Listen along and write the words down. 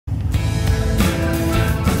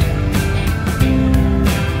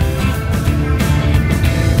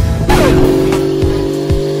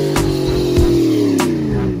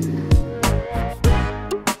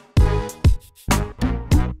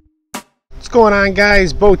going on,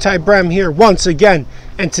 guys? Bowtie Brem here once again,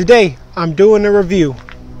 and today I'm doing a review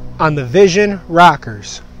on the Vision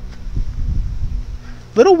Rockers.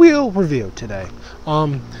 Little wheel review today.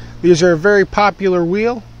 These are a very popular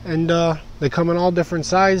wheel, and they come in all different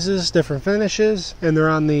sizes, different finishes, and they're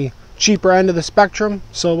on the cheaper end of the spectrum.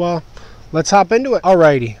 So let's hop into it.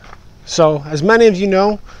 Alrighty. So as many of you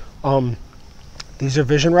know, these are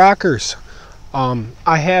Vision Rockers.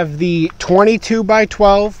 I have the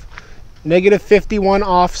 22x12 -51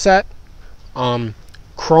 offset,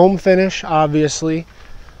 chrome finish, obviously,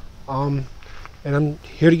 and I'm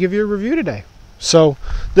here to give you a review today. So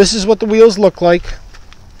this is what the wheels look like.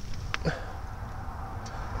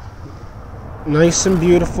 Nice and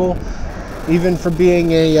beautiful, even for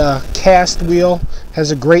being a cast wheel.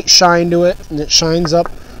 Has a great shine to it, and it shines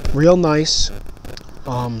up real nice.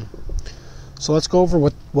 So let's go over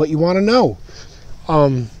what you want to know.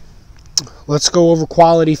 Let's go over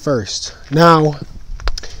quality first. Now,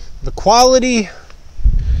 the quality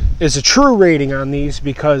is a true rating on these,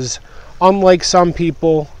 because unlike some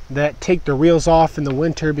people that take their wheels off in the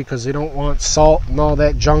winter because they don't want salt and all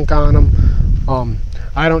that junk on them,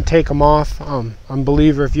 I don't take them off. I'm a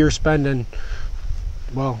believer, if you're spending,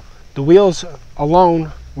 well, the wheels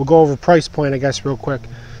alone, we'll go over price point, I guess, real quick.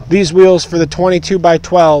 These wheels for the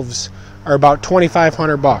 22x12s are about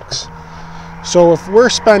 $2,500. So if we're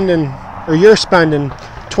spending, or you're spending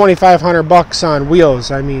 $2,500 on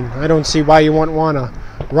wheels, I mean, I don't see why you wouldn't want to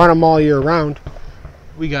run them all year round.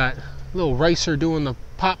 We got a little Ricer doing the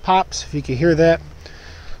pops, if you can hear that.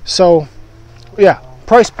 So yeah,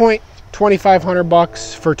 price point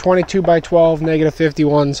 $2,500 for 22x12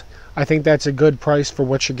 -51s. I think that's a good price for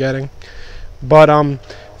what you're getting. But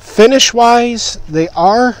finish wise, they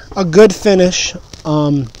are a good finish.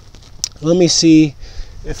 Let me see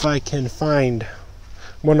if I can find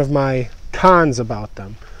one of my cons about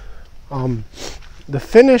them. The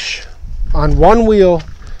finish on one wheel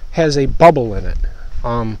has a bubble in it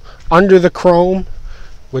under the chrome,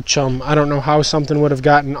 which I don't know how something would have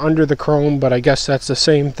gotten under the chrome, but I guess that's the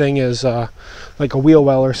same thing as like a wheel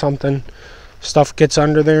well or something. Stuff gets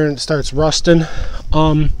under there and it starts rusting.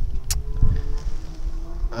 I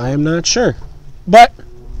am not sure, but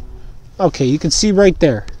okay, you can see right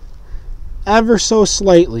there, ever so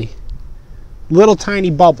slightly, little tiny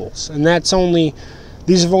bubbles, and that's only,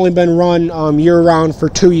 these have only been run year-round for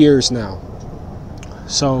 2 years now.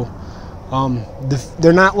 So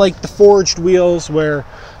they're not like the forged wheels where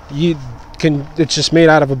you can, it's just made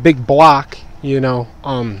out of a big block, you know.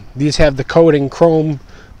 These have the coating chrome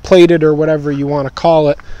plated, or whatever you want to call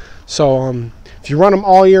it. So if you run them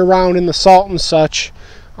all year round in the salt and such,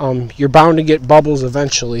 you're bound to get bubbles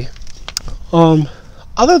eventually.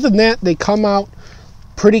 Other than that, they come out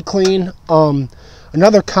pretty clean.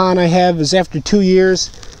 Another con I have is after 2 years,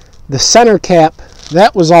 the center cap,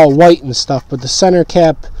 that was all white and stuff, but the center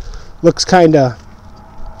cap looks kind of,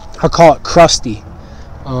 I'll call it crusty.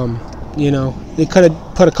 You know, they could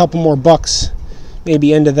have put a couple more bucks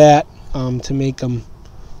maybe into that to make them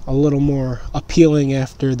a little more appealing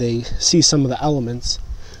after they see some of the elements.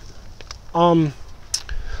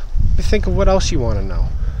 Think of what else you want to know.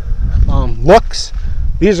 Looks.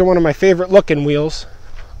 These are one of my favorite looking wheels.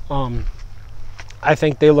 I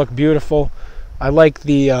think they look beautiful. I like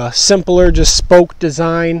the simpler, just spoke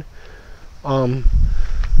design.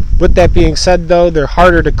 With that being said, though, they're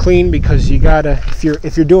harder to clean, because you gotta,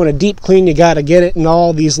 if you're doing a deep clean, you gotta get it in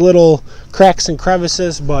all these little cracks and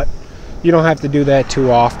crevices, but you don't have to do that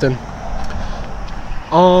too often.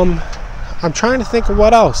 I'm trying to think of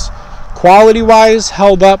what else. Quality wise,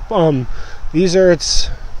 held up. These are its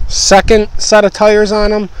second set of tires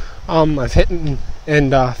on them. I've hit in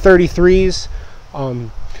 33s.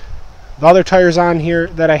 The other tires on here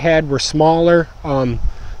that I had were smaller.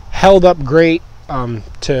 Held up great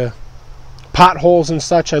to potholes and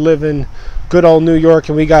such. I live in good old New York,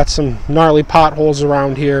 and we got some gnarly potholes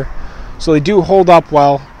around here, so they do hold up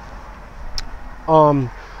well.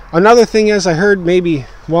 Another thing is, I heard maybe,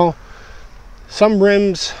 well, some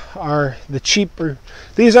rims are the cheaper.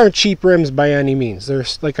 These aren't cheap rims by any means. They're,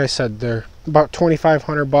 like I said, they're about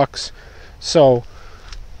 $2,500. So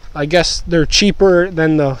I guess they're cheaper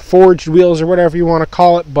than the forged wheels, or whatever you want to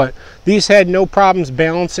call it. But these had no problems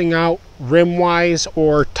balancing out rim wise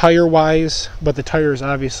or tire wise. But the tires,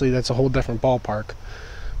 obviously, that's a whole different ballpark.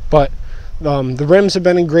 But the rims have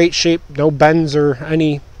been in great shape. No bends or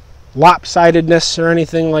any lopsidedness or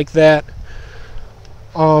anything like that.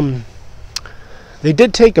 They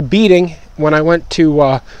did take a beating when I went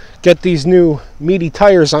to get these new meaty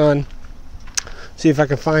tires on. See if I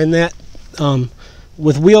can find that.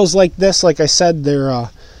 With wheels like this, like I said, they're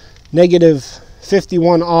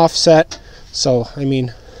 -51 offset. So I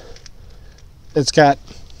mean, it's got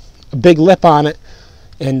a big lip on it,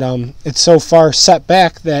 and it's so far set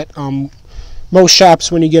back that most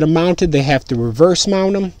shops, when you get them mounted, they have to reverse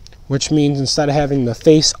mount them, which means instead of having the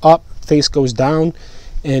face up, face goes down.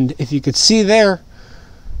 And if you could see there,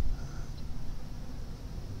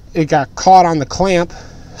 it got caught on the clamp,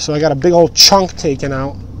 so I got a big old chunk taken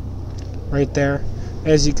out right there,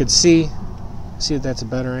 as you could see if that's a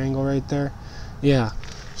better angle right there. Yeah,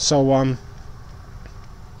 so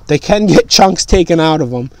they can get chunks taken out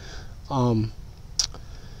of them.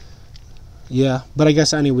 Yeah, but I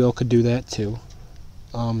guess any wheel could do that too.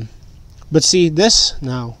 But see this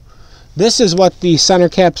now, this is what the center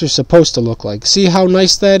caps are supposed to look like. See how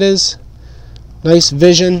nice that is? Nice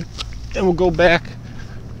vision. And we'll go back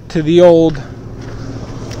to the old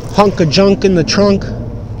hunk of junk in the trunk,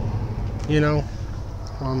 you know.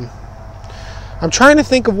 I'm trying to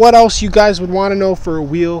think of what else you guys would want to know for a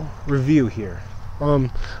wheel review here.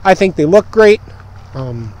 I think they look great.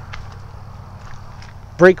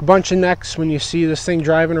 Break a bunch of necks when you see this thing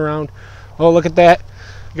driving around. Oh, look at that.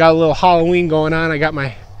 Got a little Halloween going on. I got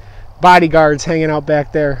my bodyguards hanging out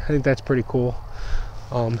back there. I think that's pretty cool.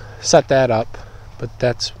 Set that up, but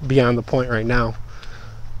that's beyond the point right now.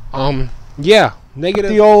 Yeah,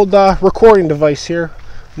 negative. The old recording device here,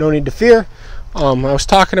 no need to fear. I was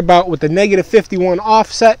talking about with the negative 51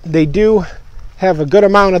 offset, they do have a good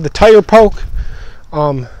amount of the tire poke.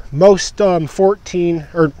 Most 14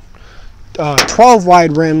 or 12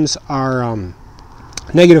 wide rims are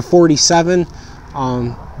negative 47.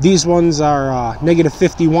 These ones are negative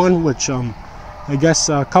 51, which I guess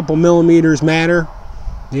a couple millimeters matter.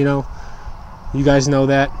 You know, you guys know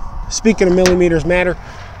that. Speaking of millimeters matter,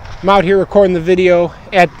 I'm out here recording the video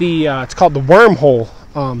at the it's called the Wormhole.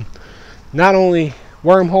 Not only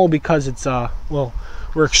Wormhole because it's well,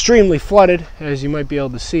 we're extremely flooded, as you might be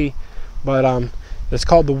able to see, but it's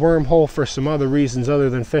called the Wormhole for some other reasons other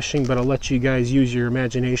than fishing, but I'll let you guys use your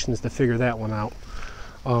imaginations to figure that one out.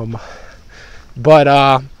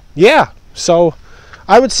 Yeah, so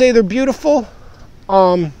I would say they're beautiful.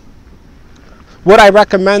 Would I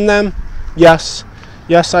recommend them? Yes,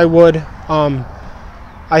 I would.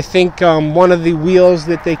 I think one of the wheels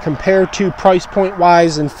that they compare to price point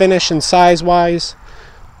wise and finish and size wise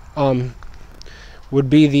would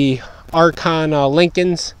be the Archon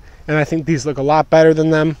Lincolns, and I think these look a lot better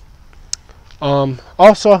than them.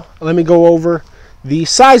 Also, let me go over the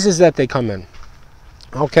sizes that they come in.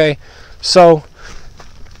 Okay, so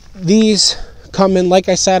these come in, like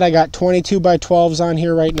I said, I got 22 by 12s on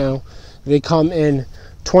here right now. They come in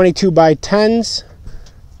 22 by 10s,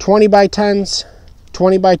 20 by 10s,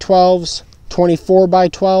 20 by 12s, 24 by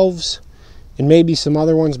 12s, and maybe some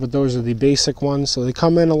other ones, but those are the basic ones. So they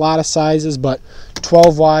come in a lot of sizes, but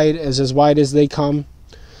 12 wide is as wide as they come.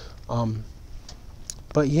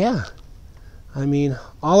 But yeah, I mean,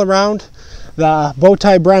 all around, the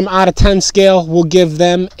Bowtie Brem out of 10 scale will give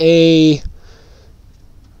them a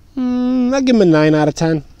I'll give them a 9 out of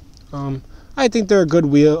 10. I think they're a good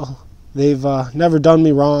wheel. They've never done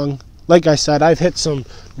me wrong. Like I said, I've hit some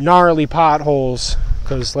gnarly potholes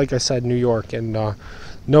because, like I said, New York, and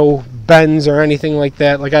no bends or anything like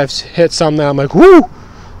that. Like, I've hit some that I'm like, whoo!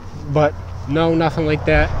 But no, nothing like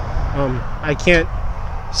that. I can't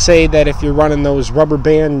say that if you're running those rubber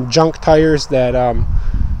band junk tires that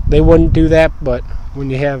they wouldn't do that, but when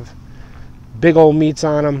you have big old meats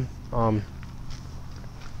on them,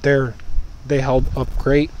 they held up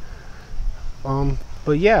great.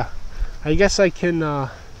 But yeah, I guess I can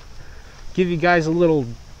give you guys a little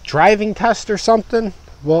driving test or something.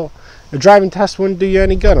 Well, a driving test wouldn't do you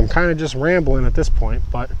any good. I'm kind of just rambling at this point,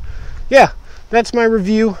 but yeah, that's my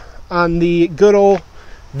review on the good old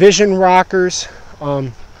Vision rockers.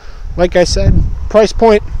 Like I said, price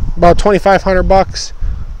point about $2,500.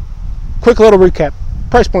 Quick little recap.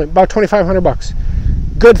 Price point about $2,500.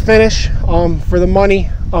 Good finish for the money.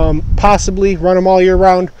 Possibly run them all year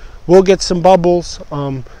round. We'll get some bubbles.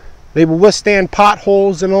 They will withstand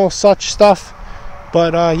potholes and all such stuff.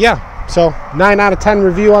 But yeah, so 9 out of 10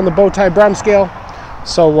 review on the Bowtie Brem scale.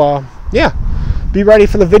 So yeah, be ready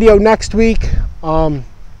for the video next week.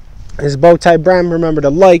 This is Bowtie Brem. Remember to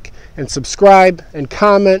like and subscribe and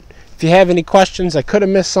comment. If you have any questions, I could have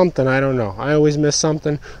missed something. I don't know. I always miss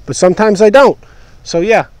something, but sometimes I don't. So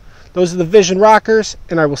yeah, those are the Vision rockers,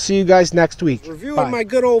 and I will see you guys next week. Reviewing my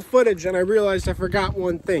good old footage, and I realized I forgot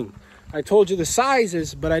one thing. I told you the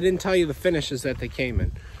sizes, but I didn't tell you the finishes that they came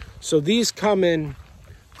in. So these come in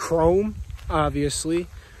chrome, obviously.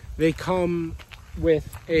 They come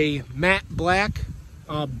with a matte black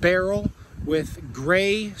barrel with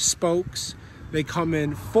gray spokes. They come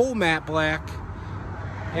in full matte black,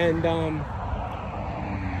 and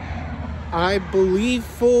I believe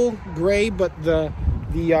full gray, but the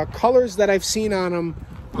colors that I've seen on them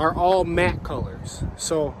are all matte colors.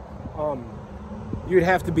 So you'd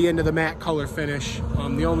have to be into the matte color finish.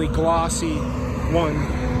 The only glossy one,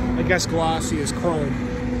 I guess glossy, is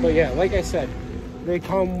chrome. But yeah, like I said, they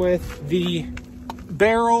come with the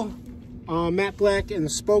barrel matte black and the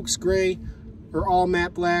spokes gray, or all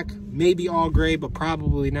matte black, maybe all gray, but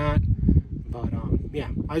probably not. But yeah,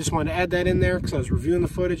 I just wanted to add that in there because I was reviewing the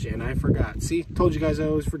footage and I forgot. See, told you guys I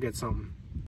always forget something.